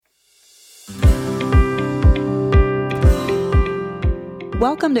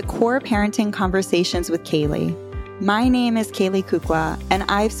Welcome to Core Parenting Conversations with Kaylee. My name is Kaylee Kukla, and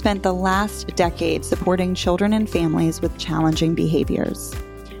I've spent the last decade supporting children and families with challenging behaviors.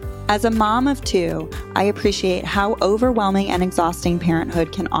 As a mom of two, I appreciate how overwhelming and exhausting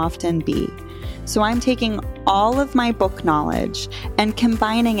parenthood can often be. So I'm taking all of my book knowledge and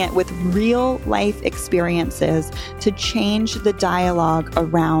combining it with real life experiences to change the dialogue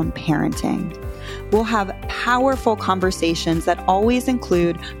around parenting. We'll have powerful conversations that always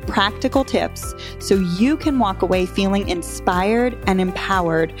include practical tips so you can walk away feeling inspired and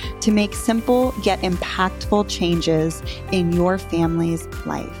empowered to make simple yet impactful changes in your family's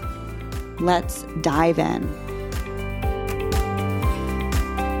life. Let's dive in.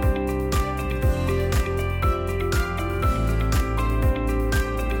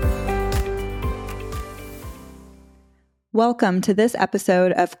 Welcome to this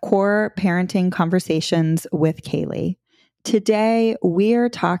episode of Core Parenting Conversations with Kaylee. Today, we're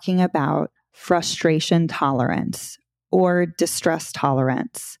talking about frustration tolerance or distress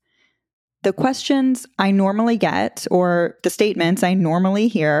tolerance. The questions I normally get, or the statements I normally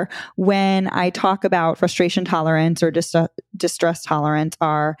hear when I talk about frustration tolerance or distress tolerance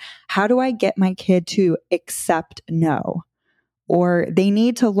are, how do I get my kid to accept no? Or they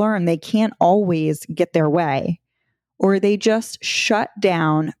need to learn they can't always get their way. Or they just shut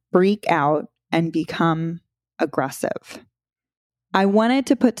down, freak out, and become aggressive. I wanted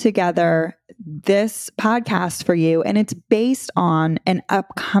to put together this podcast for you, and it's based on an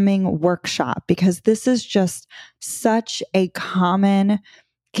upcoming workshop because this is just such a common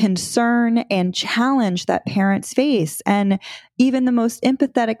concern and challenge that parents face. And even the most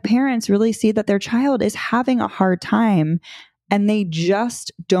empathetic parents really see that their child is having a hard time and they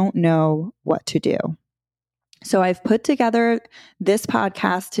just don't know what to do. So I've put together this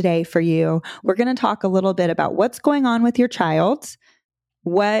podcast today for you. We're going to talk a little bit about what's going on with your child,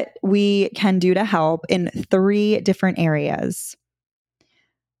 what we can do to help in 3 different areas.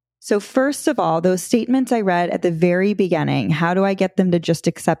 So first of all, those statements I read at the very beginning, how do I get them to just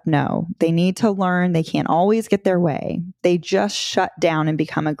accept no? They need to learn they can't always get their way. They just shut down and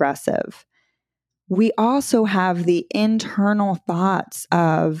become aggressive. We also have the internal thoughts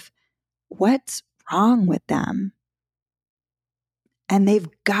of what's wrong with them. And they've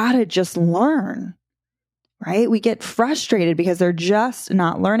got to just learn, right? We get frustrated because they're just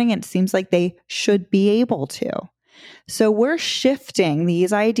not learning. It seems like they should be able to. So we're shifting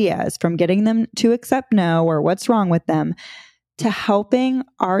these ideas from getting them to accept no or what's wrong with them to helping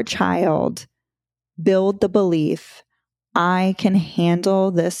our child build the belief, I can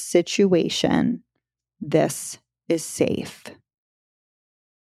handle this situation. This is safe.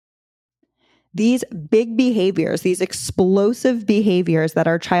 These big behaviors, these explosive behaviors that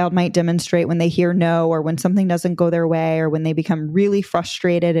our child might demonstrate when they hear no or when something doesn't go their way or when they become really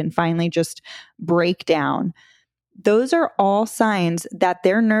frustrated and finally just break down, those are all signs that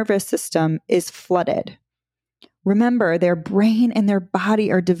their nervous system is flooded. Remember, their brain and their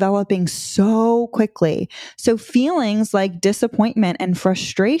body are developing so quickly. So feelings like disappointment and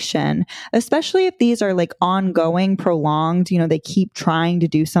frustration, especially if these are like ongoing, prolonged, they keep trying to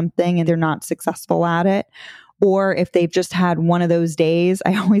do something and they're not successful at it. Or if they've just had one of those days,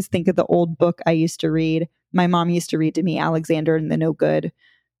 I always think of the old book I used to read. My mom used to read to me, Alexander and the No Good,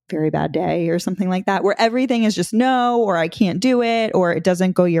 Very Bad Day or something like that, where everything is just no, or I can't do it, or it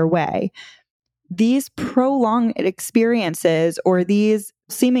doesn't go your way. These prolonged experiences or these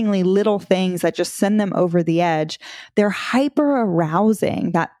seemingly little things that just send them over the edge, they're hyper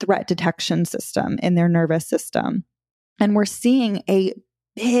arousing that threat detection system in their nervous system. And we're seeing a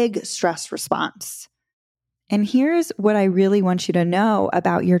big stress response. And here's what I really want you to know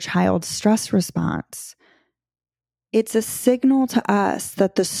about your child's stress response. It's a signal to us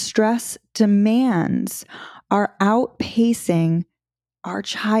that the stress demands are outpacing our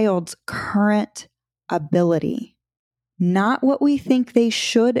child's current ability, not what we think they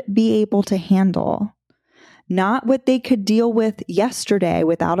should be able to handle, not what they could deal with yesterday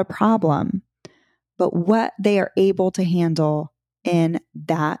without a problem, but what they are able to handle in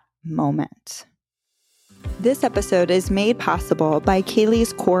that moment. This episode is made possible by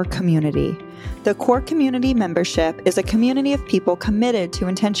Kaylee's Core Community. The Core Community membership is a community of people committed to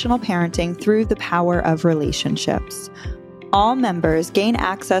intentional parenting through the power of relationships. All members gain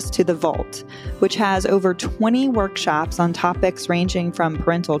access to the Vault, which has over 20 workshops on topics ranging from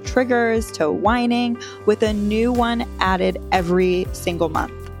parental triggers to whining, with a new one added every single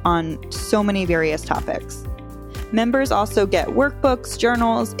month on so many various topics. Members also get workbooks,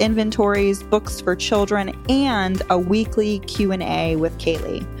 journals, inventories, books for children, and a weekly Q&A with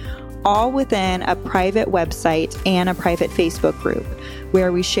Kaylee. all within a private website and a private Facebook group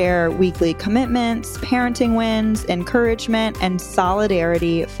where we share weekly commitments, parenting wins, encouragement, and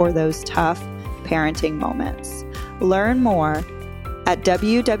solidarity for those tough parenting moments. Learn more at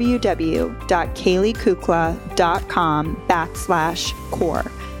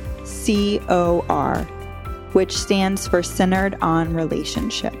www.kayleekukla.com/core, COR, which stands for Centered on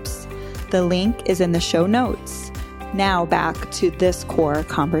Relationships. The link is in the show notes. Now back to this core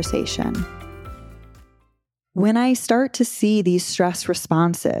conversation. When I start to see these stress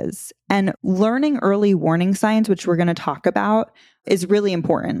responses and learning early warning signs, which we're going to talk about, is really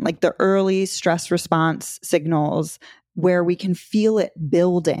important. Like the early stress response signals where we can feel it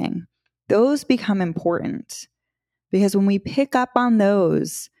building, those become important. Because when we pick up on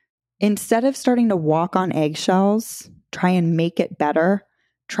those, instead of starting to walk on eggshells, try and make it better,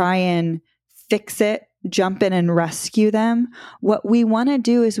 try and fix it, jump in and rescue them, what we want to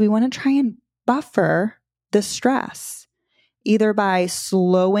do is we want to try and buffer the stress, either by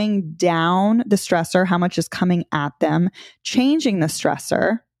slowing down the stressor, how much is coming at them, changing the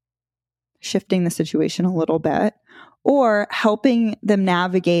stressor, shifting the situation a little bit, or helping them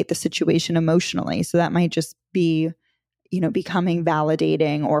navigate the situation emotionally. So that might just be, becoming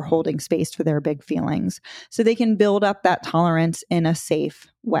validating or holding space for their big feelings so they can build up that tolerance in a safe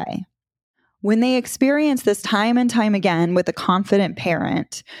way. When they experience this time and time again with a confident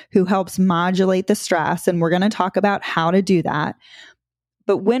parent who helps modulate the stress, and we're going to talk about how to do that.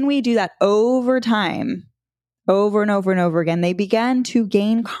 But when we do that over time, over and over and over again, they begin to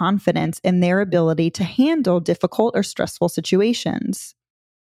gain confidence in their ability to handle difficult or stressful situations.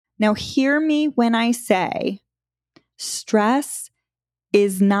 Now, hear me when I say stress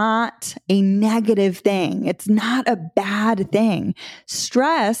is not a negative thing. It's not a bad thing.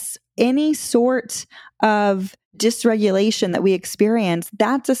 Stress, any sort of dysregulation that we experience,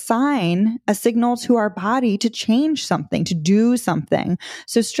 that's a sign, a signal to our body to change something, to do something.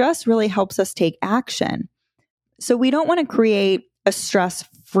 So stress really helps us take action. So we don't want to create a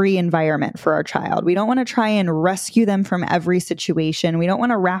stress-free environment for our child. We don't want to try and rescue them from every situation. We don't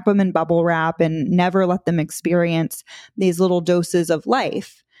want to wrap them in bubble wrap and never let them experience these little doses of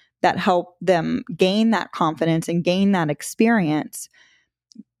life that help them gain that confidence and gain that experience.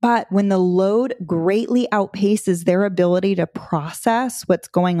 But when the load greatly outpaces their ability to process what's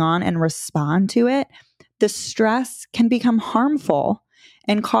going on and respond to it, the stress can become harmful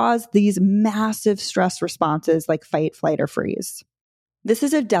and cause these massive stress responses like fight, flight, or freeze. This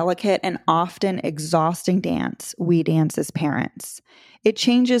is a delicate and often exhausting dance we dance as parents. It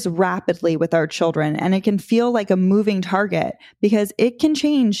changes rapidly with our children, and it can feel like a moving target because it can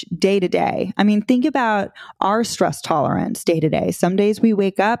change day to day. I mean, think about our stress tolerance day to day. Some days we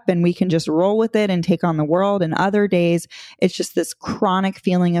wake up and we can just roll with it and take on the world, and other days it's just this chronic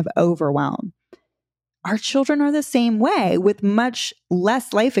feeling of overwhelm. Our children are the same way with much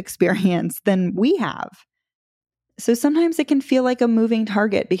less life experience than we have. So sometimes it can feel like a moving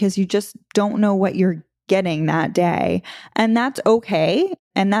target because you just don't know what you're getting that day. And that's okay.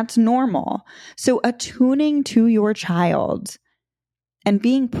 And that's normal. So attuning to your child and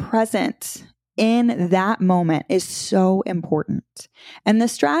being present in that moment is so important. And the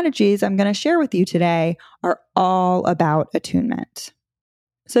strategies I'm going to share with you today are all about attunement.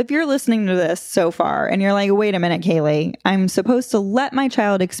 So if you're listening to this so far and you're like, wait a minute, Kaylee, I'm supposed to let my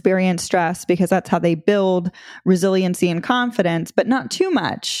child experience stress because that's how they build resiliency and confidence, but not too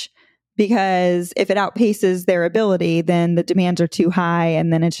much, because if it outpaces their ability, then the demands are too high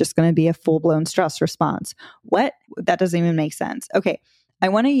and then it's just going to be a full-blown stress response. What? That doesn't even make sense. Okay, I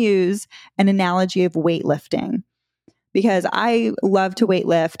want to use an analogy of weightlifting because I love to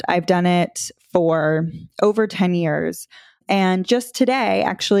weightlift. I've done it for over 10 years. And just today,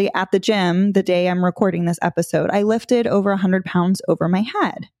 actually at the gym, the day I'm recording this episode, I lifted over 100 pounds over my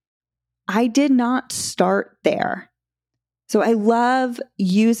head. I did not start there. So I love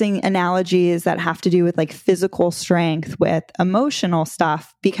using analogies that have to do with like physical strength with emotional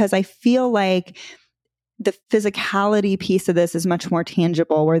stuff because I feel like the physicality piece of this is much more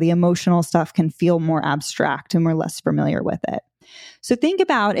tangible, where the emotional stuff can feel more abstract and we're less familiar with it. So think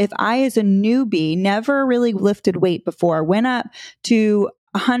about if I, as a newbie, never really lifted weight before, went up to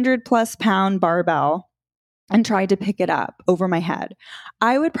 100+ pound barbell and tried to pick it up over my head,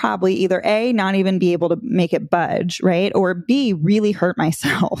 I would probably either A, not even be able to make it budge, right? Or B, really hurt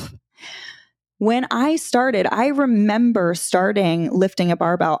myself. When I started, I remember starting lifting a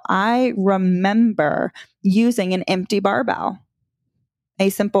barbell. I remember using an empty barbell, a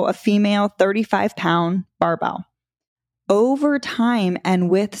female 35-pound barbell. Over time and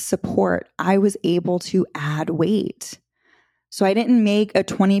with support, I was able to add weight. So I didn't make a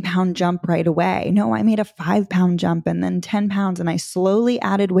 20-pound jump right away. No, I made a 5-pound jump and then 10 pounds. And I slowly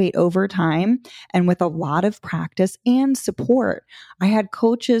added weight over time and with a lot of practice and support. I had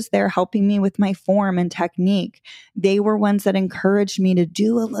coaches there helping me with my form and technique. They were ones that encouraged me to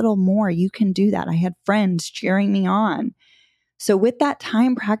do a little more. You can do that. I had friends cheering me on. So with that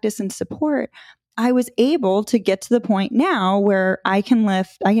time, practice, and support, I was able to get to the point now where I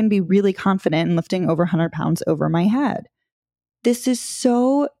can be really confident in lifting over 100 pounds over my head. This is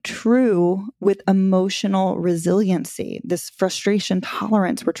so true with emotional resiliency, this frustration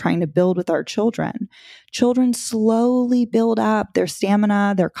tolerance we're trying to build with our children. Children slowly build up their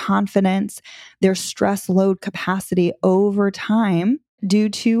stamina, their confidence, their stress load capacity over time due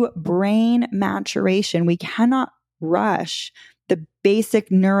to brain maturation. We cannot rush the basic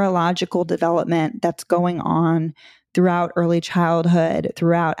neurological development that's going on throughout early childhood,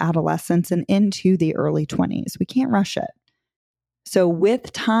 throughout adolescence, and into the early 20s. We can't rush it. So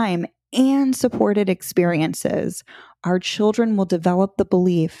with time and supported experiences, our children will develop the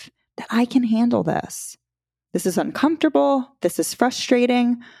belief that I can handle this. This is uncomfortable. This is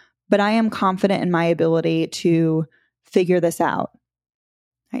frustrating, but I am confident in my ability to figure this out.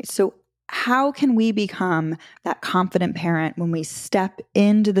 Right? So how can we become that confident parent when we step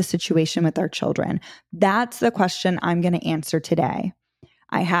into the situation with our children? That's the question I'm going to answer today.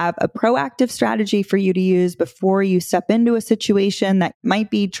 I have a proactive strategy for you to use before you step into a situation that might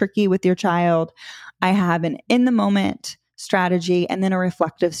be tricky with your child. I have an in-the-moment strategy and then a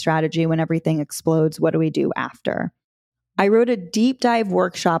reflective strategy when everything explodes. What do we do after? I wrote a deep dive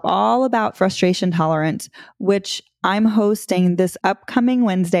workshop all about frustration tolerance, which I'm hosting this upcoming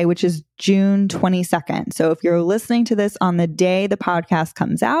Wednesday, which is June 22nd. So if you're listening to this on the day the podcast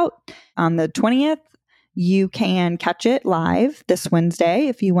comes out, on the 20th, you can catch it live this Wednesday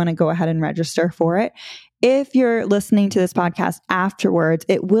if you want to go ahead and register for it. If you're listening to this podcast afterwards,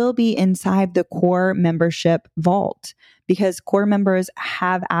 it will be inside the core membership vault because core members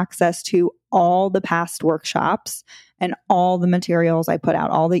have access to all the past workshops and all the materials I put out,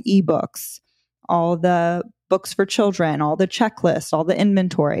 all the ebooks, all the books for children, all the checklists, all the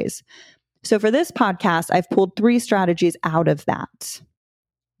inventories. So for this podcast, I've pulled 3 strategies out of that.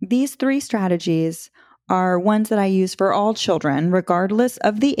 These 3 strategies are ones that I use for all children, regardless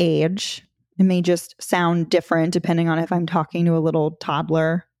of the age. It may just sound different depending on if I'm talking to a little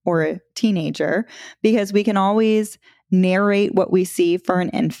toddler or a teenager, because we can always narrate what we see for an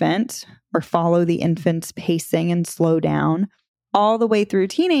infant or follow the infant's pacing and slow down. All the way through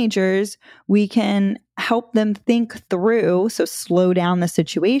teenagers, we can help them think through, so slow down the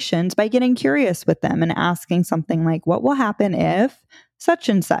situations by getting curious with them and asking something like, what will happen if such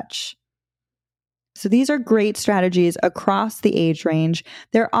and such? So these are great strategies across the age range.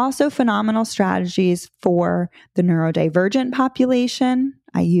 They're also phenomenal strategies for the neurodivergent population.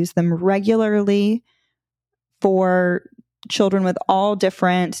 I use them regularly for children with all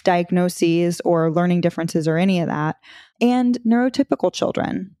different diagnoses or learning differences or any of that, and neurotypical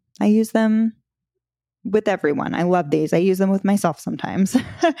children. I use them with everyone. I love these. I use them with myself sometimes.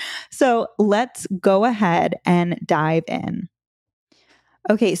 So let's go ahead and dive in.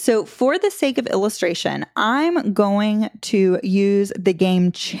 Okay, so for the sake of illustration, I'm going to use the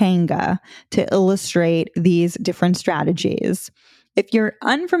game Jenga to illustrate these different strategies. If you're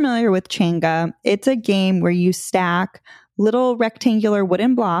unfamiliar with Jenga, it's a game where you stack little rectangular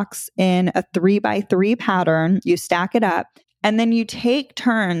wooden blocks in a 3x3 pattern. You stack it up, and then you take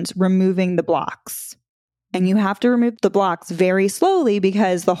turns removing the blocks. And you have to remove the blocks very slowly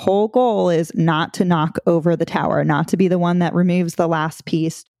because the whole goal is not to knock over the tower, not to be the one that removes the last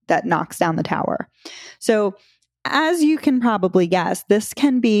piece that knocks down the tower. So as you can probably guess, this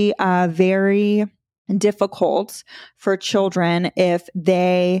can be very difficult for children if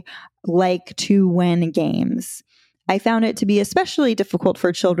they like to win games. I found it to be especially difficult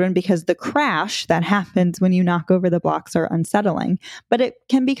for children because the crash that happens when you knock over the blocks are unsettling. But it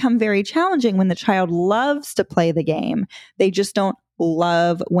can become very challenging when the child loves to play the game. They just don't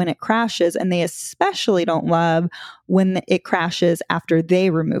love when it crashes, and they especially don't love when it crashes after they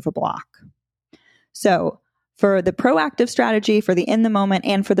remove a block. So for the proactive strategy, for the in the moment,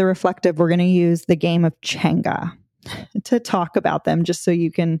 and for the reflective, we're going to use the game of Jenga to talk about them just so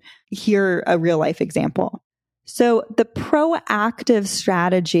you can hear a real life example. So the proactive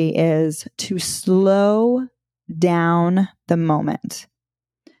strategy is to slow down the moment.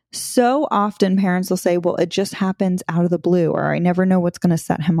 So often parents will say, well, it just happens out of the blue, or I never know what's going to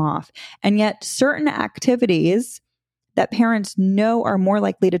set him off. And yet certain activities that parents know are more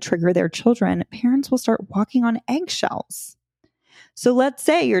likely to trigger their children, parents will start walking on eggshells. So let's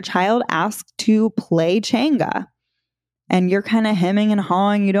say your child asks to play Jenga. and you're kind of hemming and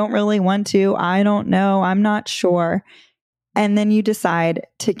hawing. You don't really want to. I don't know. I'm not sure. And then you decide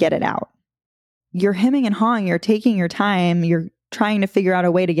to get it out. You're hemming and hawing. You're taking your time. You're trying to figure out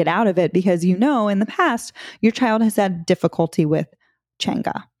a way to get out of it because you know in the past your child has had difficulty with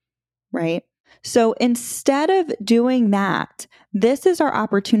Chenga, right? So instead of doing that, this is our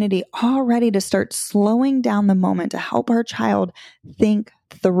opportunity already to start slowing down the moment to help our child think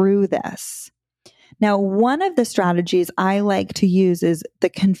through this. Now, one of the strategies I like to use is the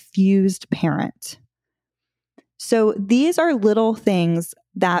confused parent. So these are little things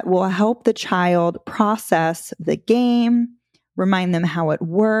that will help the child process the game, remind them how it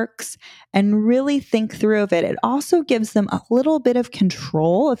works, and really think through of it. It also gives them a little bit of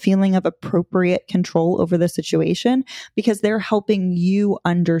control, a feeling of appropriate control over the situation because they're helping you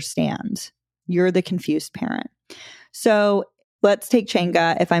understand. You're the confused parent. So let's take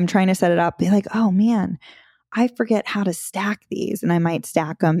Chenga. If I'm trying to set it up, be like, oh man, I forget how to stack these and I might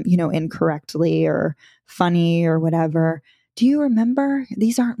stack them, incorrectly or funny or whatever. Do you remember?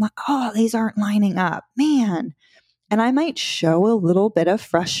 These aren't lining up, man. And I might show a little bit of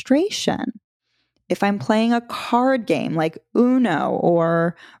frustration. If I'm playing a card game like Uno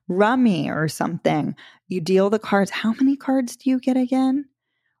or Rummy or something, you deal the cards. How many cards do you get again?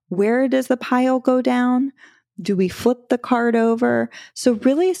 Where does the pile go down? Do we flip the card over? So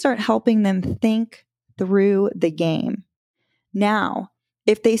really start helping them think through the game. Now,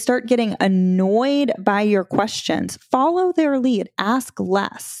 if they start getting annoyed by your questions, follow their lead, ask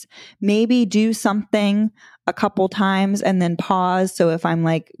less, maybe do something a couple times and then pause. So if I'm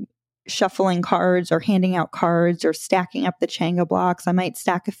like shuffling cards or handing out cards or stacking up the Chenga blocks, I might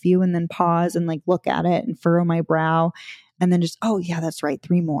stack a few and then pause and like look at it and furrow my brow and then just, oh yeah, that's right.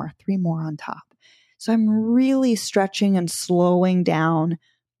 Three more on top. So I'm really stretching and slowing down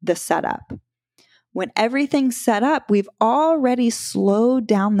the setup. When everything's set up, we've already slowed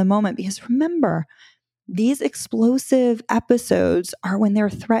down the moment because remember, these explosive episodes are when their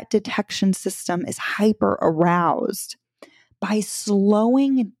threat detection system is hyper aroused. By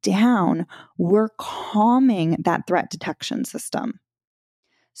slowing down, we're calming that threat detection system.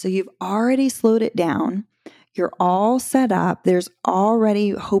 So you've already slowed it down. You're all set up. There's already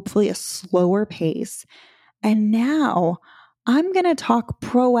hopefully a slower pace. And now I'm going to talk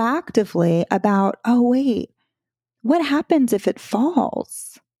proactively about, oh, wait, what happens if it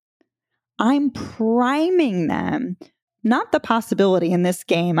falls? I'm priming them, not the possibility in this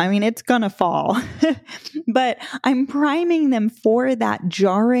game. I mean, it's going to fall, but I'm priming them for that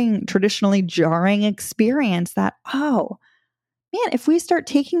traditionally jarring experience that, oh, man, if we start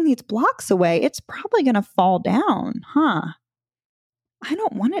taking these blocks away, it's probably going to fall down, huh? I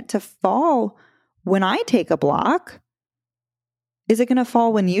don't want it to fall when I take a block. Is it going to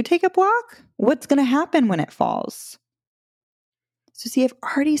fall when you take a block? What's going to happen when it falls? So see, I've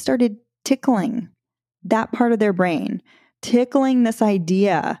already started tickling that part of their brain, tickling this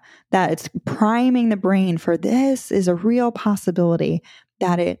idea that it's priming the brain for this is a real possibility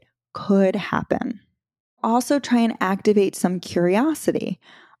that it could happen. Also try and activate some curiosity.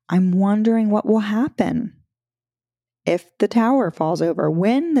 I'm wondering what will happen if the tower falls over,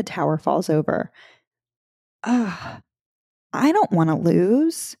 when the tower falls over. I don't want to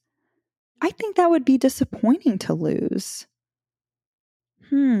lose. I think that would be disappointing to lose.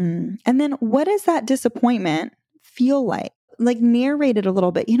 And then what does that disappointment feel like? Like narrate it a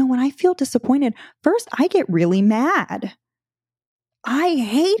little bit. When I feel disappointed, first I get really mad. I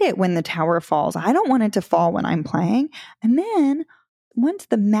hate it when the tower falls. I don't want it to fall when I'm playing. And then once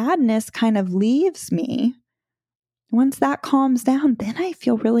the madness kind of leaves me, once that calms down, then I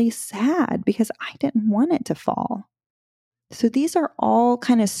feel really sad because I didn't want it to fall. So these are all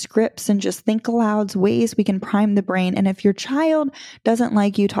kind of scripts and just think alouds, ways we can prime the brain. And if your child doesn't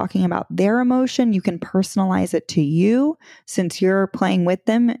like you talking about their emotion, you can personalize it to you since you're playing with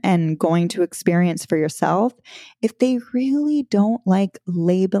them and going to experience for yourself. If they really don't like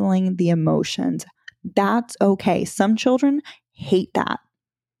labeling the emotions, that's okay. Some children hate that.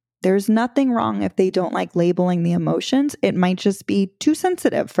 There's nothing wrong if they don't like labeling the emotions. It might just be too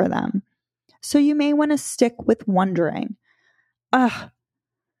sensitive for them. So you may want to stick with wondering.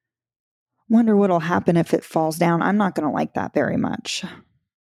 Wonder what'll happen if it falls down. I'm not going to like that very much.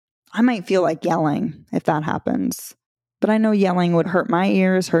 I might feel like yelling if that happens. But I know yelling would hurt my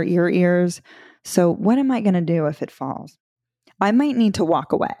ears, hurt your ears. So what am I going to do if it falls? I might need to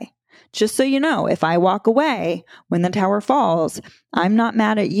walk away. Just so you know, if I walk away when the tower falls, I'm not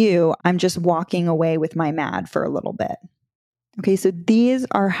mad at you. I'm just walking away with my mad for a little bit. Okay, so these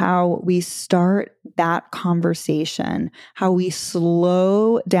are how we start that conversation, how we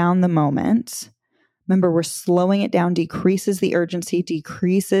slow down the moment Remember, we're slowing it down, decreases the urgency,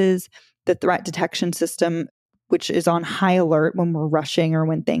 decreases the threat detection system, which is on high alert when we're rushing or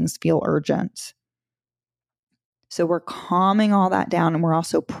when things feel urgent. So we're calming all that down, and we're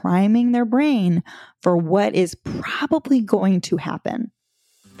also priming their brain for what is probably going to happen.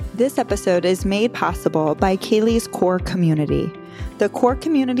 This episode is made possible by Kaylee's Core Community. The Core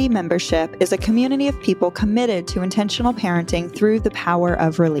Community membership is a community of people committed to intentional parenting through the power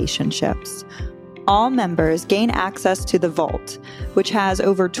of relationships. All members gain access to the Vault, which has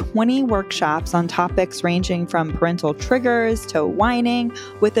over 20 workshops on topics ranging from parental triggers to whining,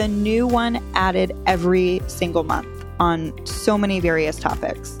 with a new one added every single month on so many various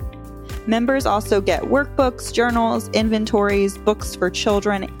topics. Members also get workbooks, journals, inventories, books for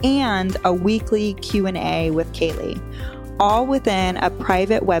children, and a weekly Q&A with Kaylee, all within a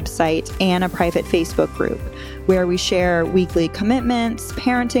private website and a private Facebook group, where we share weekly commitments,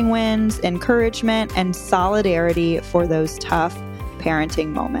 parenting wins, encouragement, and solidarity for those tough parenting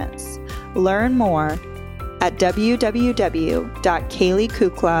moments. Learn more at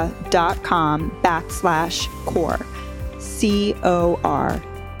www.kayleekukla.com/core, COR,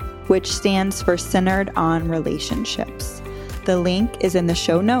 which stands for Centered on Relationships. The link is in the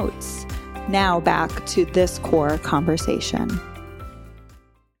show notes. Now back to this core conversation.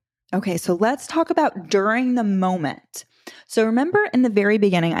 Okay, so let's talk about during the moment. So remember in the very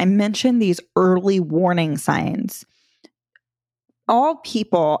beginning, I mentioned these early warning signs. All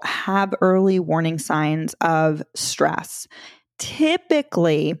people have early warning signs of stress.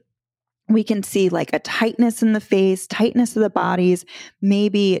 Typically, we can see like a tightness in the face, tightness of the bodies,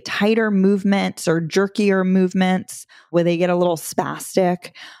 maybe tighter movements or jerkier movements where they get a little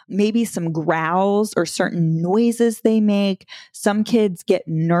spastic, maybe some growls or certain noises they make. Some kids get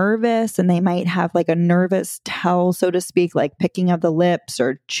nervous and they might have like a nervous tell, so to speak, like picking of the lips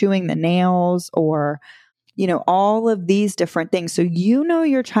or chewing the nails or, all of these different things. So you know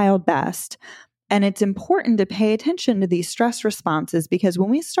your child best. And it's important to pay attention to these stress responses, because when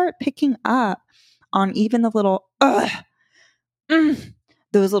we start picking up on even the little,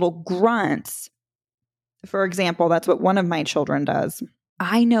 those little grunts, for example, that's what one of my children does.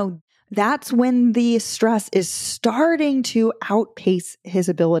 I know that's when the stress is starting to outpace his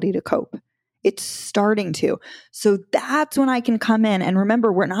ability to cope. It's starting to. So that's when I can come in. And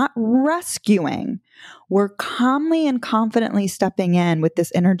remember, we're not rescuing. We're calmly and confidently stepping in with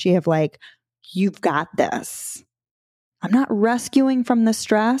this energy of like, you've got this. I'm not rescuing from the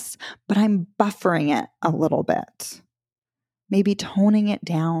stress, but I'm buffering it a little bit. Maybe toning it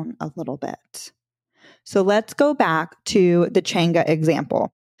down a little bit. So let's go back to the Changa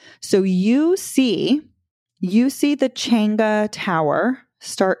example. So you see the Changa tower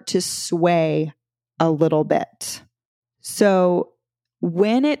start to sway a little bit. So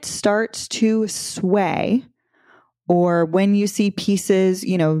when it starts to sway, or when you see pieces,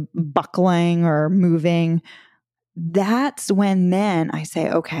 buckling or moving, that's when then I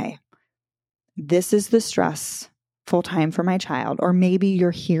say, okay, this is the stressful time for my child. Or maybe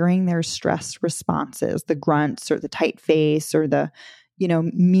you're hearing their stress responses, the grunts or the tight face or the,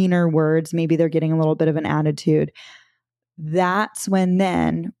 meaner words. Maybe they're getting a little bit of an attitude. That's when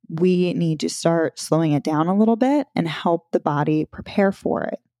then we need to start slowing it down a little bit and help the body prepare for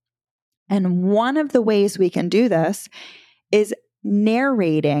it. And one of the ways we can do this is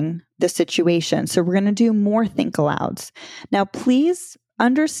narrating the situation. So we're going to do more think alouds. Now, please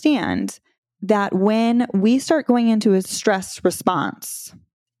understand that when we start going into a stress response,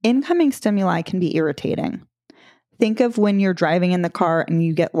 incoming stimuli can be irritating. Think of when you're driving in the car and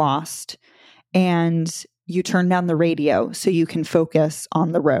you get lost and you turn down the radio so you can focus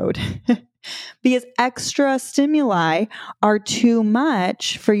on the road. Because extra stimuli are too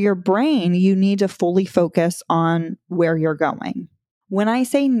much for your brain. You need to fully focus on where you're going. When I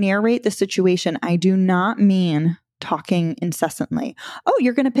say narrate the situation, I do not mean talking incessantly. Oh,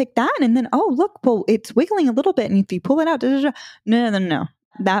 you're going to pick that. And then, oh, look, well, it's wiggling a little bit. And if you pull it out, no.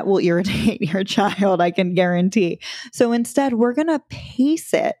 That will irritate your child, I can guarantee. So instead, we're going to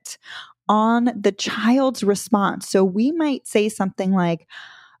pace it on the child's response. So we might say something like,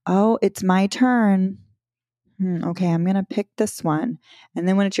 oh, it's my turn. Okay, I'm going to pick this one. And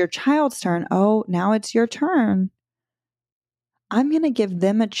then when it's your child's turn, oh, now it's your turn. I'm going to give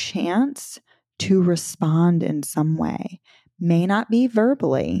them a chance to respond in some way. May not be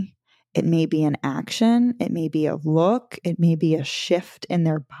verbally. It may be an action. It may be a look. It may be a shift in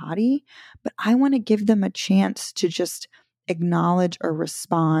their body. But I want to give them a chance to just acknowledge or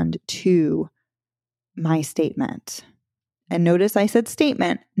respond to my statement. And notice I said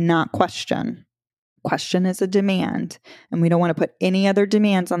statement, not question. Question is a demand, and we don't want to put any other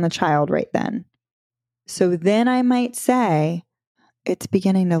demands on the child right then. So then I might say, it's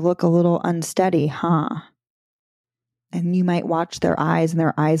beginning to look a little unsteady, huh? And you might watch their eyes and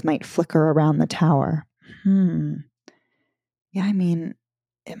their eyes might flicker around the tower. Yeah, I mean,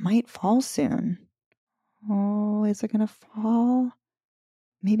 it might fall soon. Oh, is it going to fall?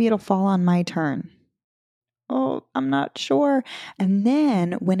 Maybe it'll fall on my turn. Oh, I'm not sure. And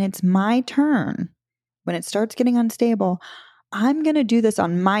then when it's my turn, when it starts getting unstable, I'm going to do this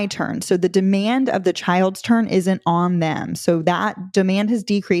on my turn. So the demand of the child's turn isn't on them. So that demand has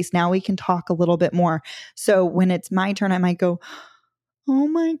decreased. Now we can talk a little bit more. So when it's my turn, I might go, oh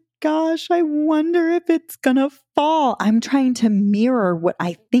my gosh, I wonder if it's going to fall. I'm trying to mirror what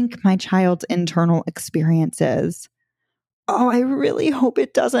I think my child's internal experience is. Oh, I really hope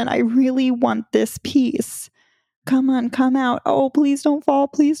it doesn't. I really want this piece. Come on, come out. Oh, please don't fall.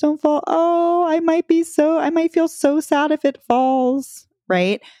 Please don't fall. Oh, I might feel so sad if it falls,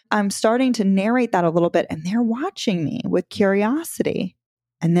 right? I'm starting to narrate that a little bit and they're watching me with curiosity.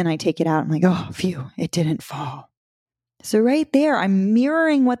 And then I take it out. I'm like, oh, phew, it didn't fall. So right there, I'm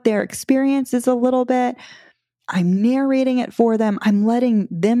mirroring what their experience is a little bit. I'm narrating it for them. I'm letting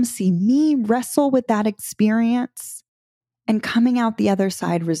them see me wrestle with that experience and coming out the other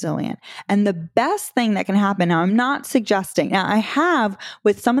side resilient. And the best thing that can happen, now I'm not suggesting, now I have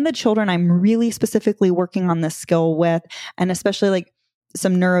with some of the children I'm really specifically working on this skill with, and especially like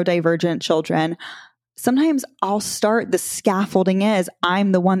some neurodivergent children, sometimes I'll start the scaffolding is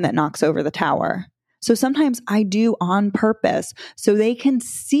I'm the one that knocks over the tower. So sometimes I do on purpose so they can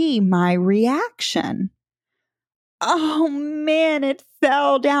see my reaction. Oh man, it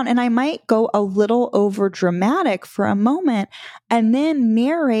fell down. And I might go a little over dramatic for a moment and then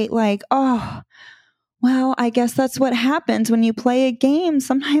narrate like, oh, well, I guess that's what happens when you play a game.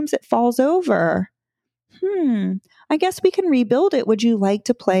 Sometimes it falls over. I guess we can rebuild it. Would you like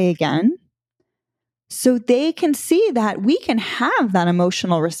to play again? So they can see that we can have that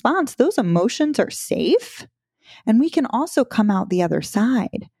emotional response. Those emotions are safe. And we can also come out the other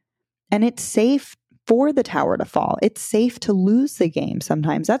side. And it's safe for the tower to fall. It's safe to lose the game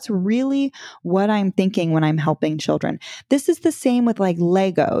sometimes. That's really what I'm thinking when I'm helping children. This is the same with like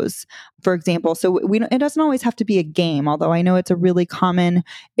Legos, for example. So it doesn't always have to be a game, although I know it's a really common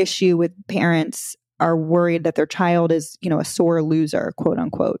issue with parents are worried that their child is, a sore loser, quote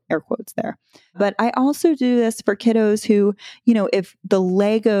unquote, air quotes there. But I also do this for kiddos who, if the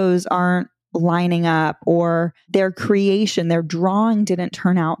Legos aren't lining up or their creation, their drawing didn't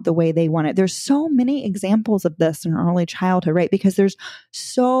turn out the way they wanted. There's so many examples of this in early childhood, right? Because there's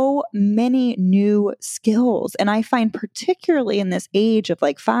so many new skills. And I find particularly in this age of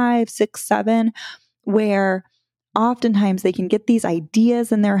like 5, 6, 7, where oftentimes they can get these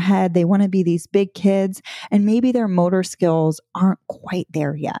ideas in their head. They want to be these big kids and maybe their motor skills aren't quite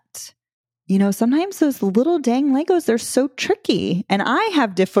there yet. Sometimes those little dang Legos, they're so tricky and I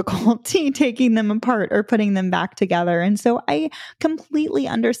have difficulty taking them apart or putting them back together. And so I completely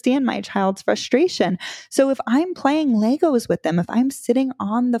understand my child's frustration. So if I'm playing Legos with them, if I'm sitting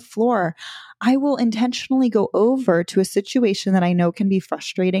on the floor, I will intentionally go over to a situation that I know can be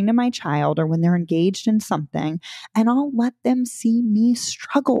frustrating to my child or when they're engaged in something, and I'll let them see me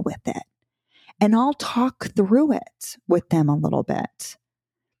struggle with it. And I'll talk through it with them a little bit.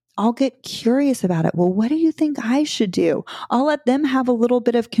 I'll get curious about it. Well, what do you think I should do? I'll let them have a little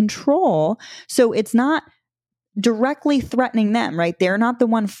bit of control. So it's not directly threatening them, right? They're not the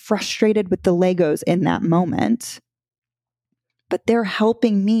one frustrated with the Legos in that moment, but they're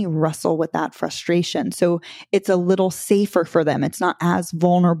helping me wrestle with that frustration. So it's a little safer for them. It's not as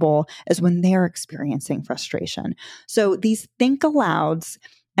vulnerable as when they're experiencing frustration. So these think alouds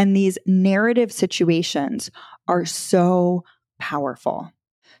and these narrative situations are so powerful.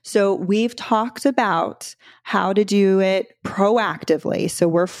 So we've talked about how to do it proactively. So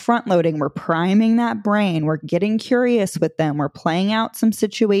we're front loading, we're priming that brain, we're getting curious with them, we're playing out some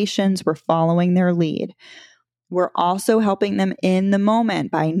situations, we're following their lead. We're also helping them in the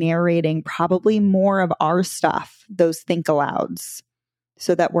moment by narrating probably more of our stuff, those think alouds,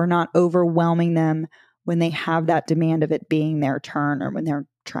 so that we're not overwhelming them when they have that demand of it being their turn or when they're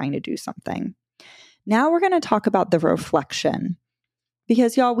trying to do something. Now we're going to talk about the reflection.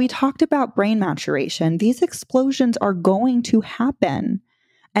 Because y'all, we talked about brain maturation. These explosions are going to happen.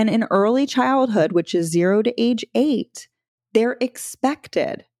 And in early childhood, which is 0 to age 8, they're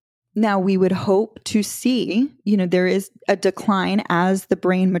expected. Now, we would hope to see, there is a decline as the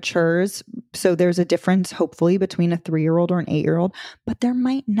brain matures. So there's a difference, hopefully, between a 3-year-old or an 8-year-old, but there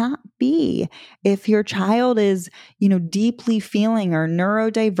might not be. If your child is, deeply feeling or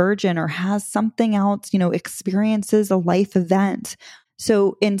neurodivergent or has something else, experiences a life event.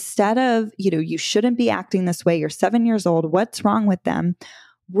 So instead of, you shouldn't be acting this way. You're 7 years old. What's wrong with them?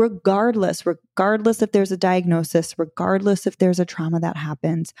 Regardless if there's a diagnosis, regardless if there's a trauma that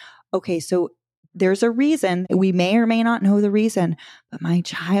happens. Okay, so there's a reason. We may or may not know the reason, but my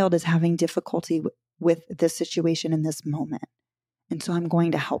child is having difficulty with this situation in this moment. And so I'm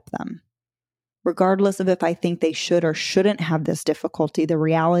going to help them. Regardless of if I think they should or shouldn't have this difficulty, the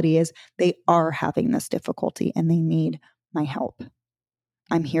reality is they are having this difficulty and they need my help.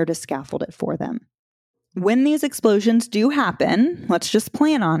 I'm here to scaffold it for them. When these explosions do happen, let's just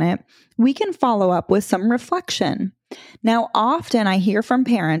plan on it, we can follow up with some reflection. Now, often I hear from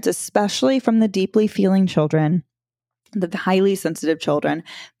parents, especially from the deeply feeling children, the highly sensitive children,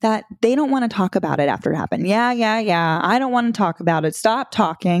 that they don't want to talk about it after it happened. Yeah. I don't want to talk about it. Stop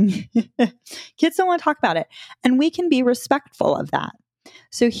talking. Kids don't want to talk about it. And we can be respectful of that.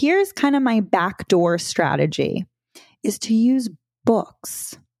 So here's kind of my backdoor strategy, is to use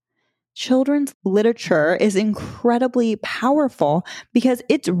books. Children's literature is incredibly powerful because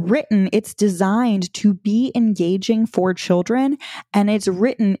it's designed to be engaging for children, and it's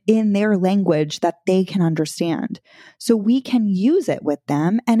written in their language that they can understand. So we can use it with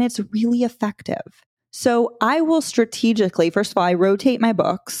them, and it's really effective. So I will strategically, first of all, I rotate my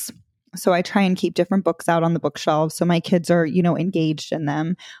books. So I try and keep different books out on the bookshelves so my kids are, engaged in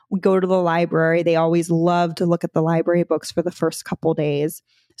them. We go to the library. They always love to look at the library books for the first couple days.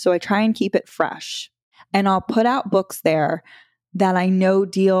 So I try and keep it fresh. And I'll put out books there that I know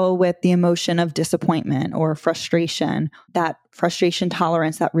deal with the emotion of disappointment or frustration, that frustration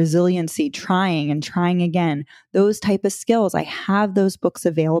tolerance, that resiliency, trying and trying again, those type of skills. I have those books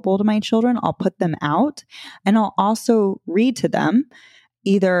available to my children. I'll put them out, and I'll also read to them.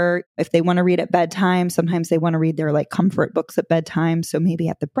 Either if they want to read at bedtime, sometimes they want to read their comfort books at bedtime. So maybe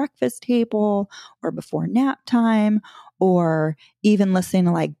at the breakfast table or before nap time, or even listening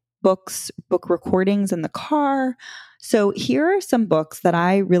to book recordings in the car. So here are some books that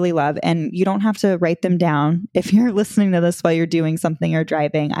I really love, and you don't have to write them down. If you're listening to this while you're doing something or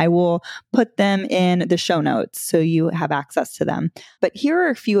driving, I will put them in the show notes so you have access to them. But here are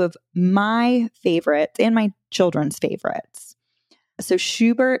a few of my favorites and my children's favorites. So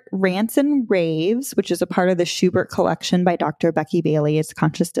Schubert Rants and Raves, which is a part of the Schubert collection by Dr. Becky Bailey, it's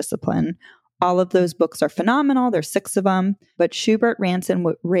Conscious Discipline. All of those books are phenomenal. There's 6 of them. But Schubert Rants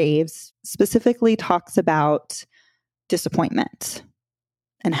and Raves specifically talks about disappointment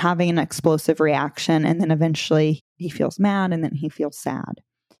and having an explosive reaction. And then eventually he feels mad and then he feels sad.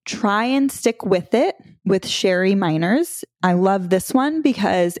 Try and Stick With It with Sherry Miners. I love this one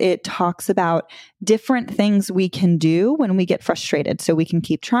because it talks about different things we can do when we get frustrated. So we can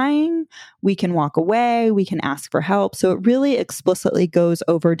keep trying, we can walk away, we can ask for help. So it really explicitly goes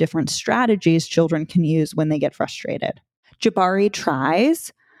over different strategies children can use when they get frustrated. Jabari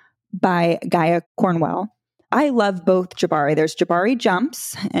Tries by Gaia Cornwell. I love both Jabari. There's Jabari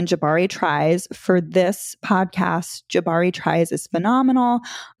Jumps and Jabari Tries. For this podcast, Jabari Tries is phenomenal.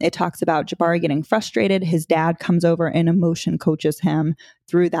 It talks about Jabari getting frustrated. His dad comes over and emotion coaches him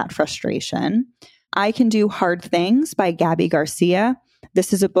through that frustration. I Can Do Hard Things by Gabby Garcia.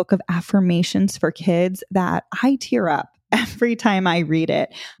 This is a book of affirmations for kids that I tear up every time I read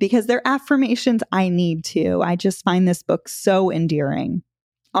it because they're affirmations I need to. I just find this book so endearing.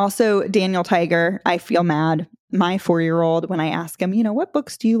 Also, Daniel Tiger, I Feel Mad. My 4-year-old, when I ask him, what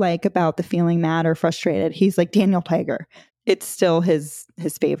books do you like about the feeling mad or frustrated? He's like, Daniel Tiger. It's still his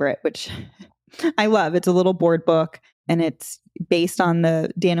favorite, which I love. It's a little board book, and it's based on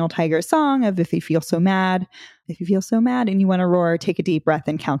the Daniel Tiger song of If You Feel So Mad. If you feel so mad and you want to roar, take a deep breath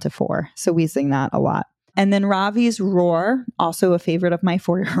and count to 4. So we sing that a lot. And then Ravi's Roar, also a favorite of my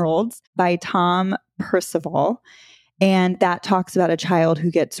 4-year-olds, by Tom Percival. And that talks about a child who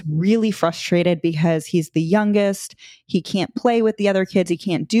gets really frustrated because he's the youngest. He can't play with the other kids. He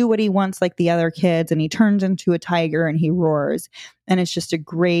can't do what he wants like the other kids. And he turns into a tiger and he roars. And it's just a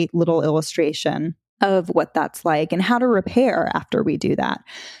great little illustration of what that's like and how to repair after we do that.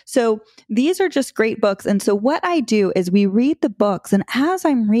 So these are just great books. And so what I do is we read the books, and as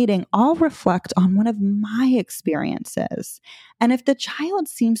I'm reading, I'll reflect on one of my experiences. And if the child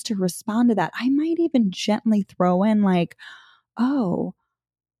seems to respond to that, I might even gently throw in oh,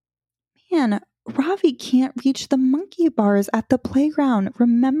 man, Ravi can't reach the monkey bars at the playground.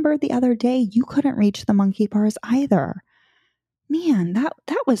 Remember the other day you couldn't reach the monkey bars either. Man, that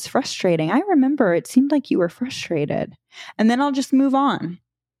was frustrating. I remember it seemed like you were frustrated. And then I'll just move on.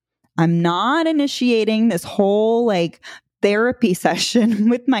 I'm not initiating this whole therapy session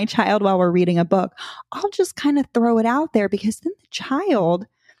with my child while we're reading a book. I'll just kind of throw it out there because then the child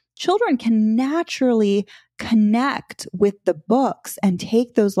children can naturally connect with the books and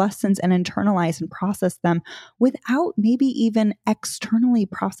take those lessons and internalize and process them without maybe even externally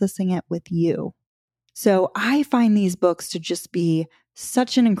processing it with you. So I find these books to just be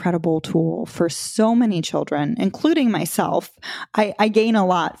such an incredible tool for so many children, including myself. I gain a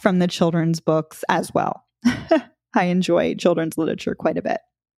lot from the children's books as well. I enjoy children's literature quite a bit.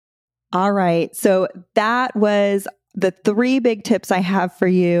 All right. So that was the 3 big tips I have for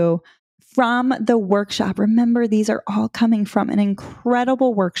you from the workshop. Remember, these are all coming from an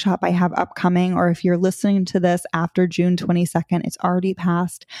incredible workshop I have upcoming, or if you're listening to this after June 22nd, it's already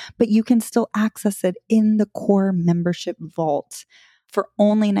passed, but you can still access it in the core membership vault. For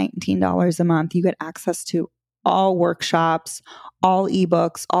only $19 a month, you get access to all workshops, all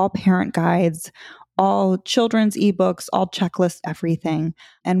ebooks, all parent guides, all children's ebooks, all checklists, everything.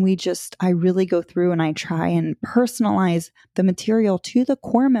 And I really go through and I try and personalize the material to the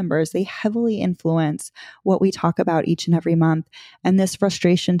core members. They heavily influence what we talk about each and every month. And this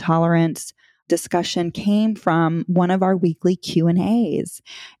frustration tolerance discussion came from one of our weekly Q&As.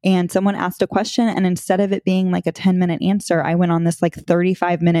 And someone asked a question, and instead of it being like a 10-minute answer, I went on this like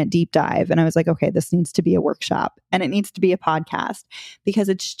 35-minute deep dive. And I was like, okay, this needs to be a workshop and it needs to be a podcast, because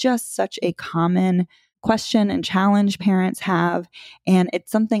it's just such a common question and challenge parents have. And it's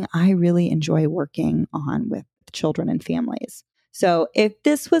something I really enjoy working on with children and families. So if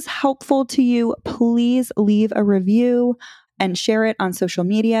this was helpful to you, please leave a review and share it on social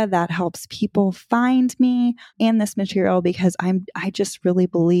media. That helps people find me and this material, because I just really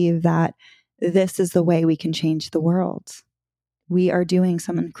believe that this is the way we can change the world. We are doing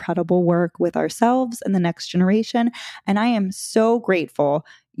some incredible work with ourselves and the next generation. And I am so grateful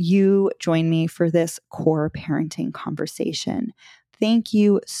you joined me for this core parenting conversation. Thank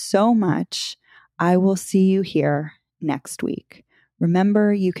you so much. I will see you here next week.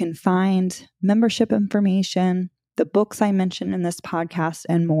 Remember, you can find membership information, the books I mentioned in this podcast,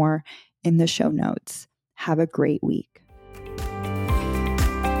 and more in the show notes. Have a great week.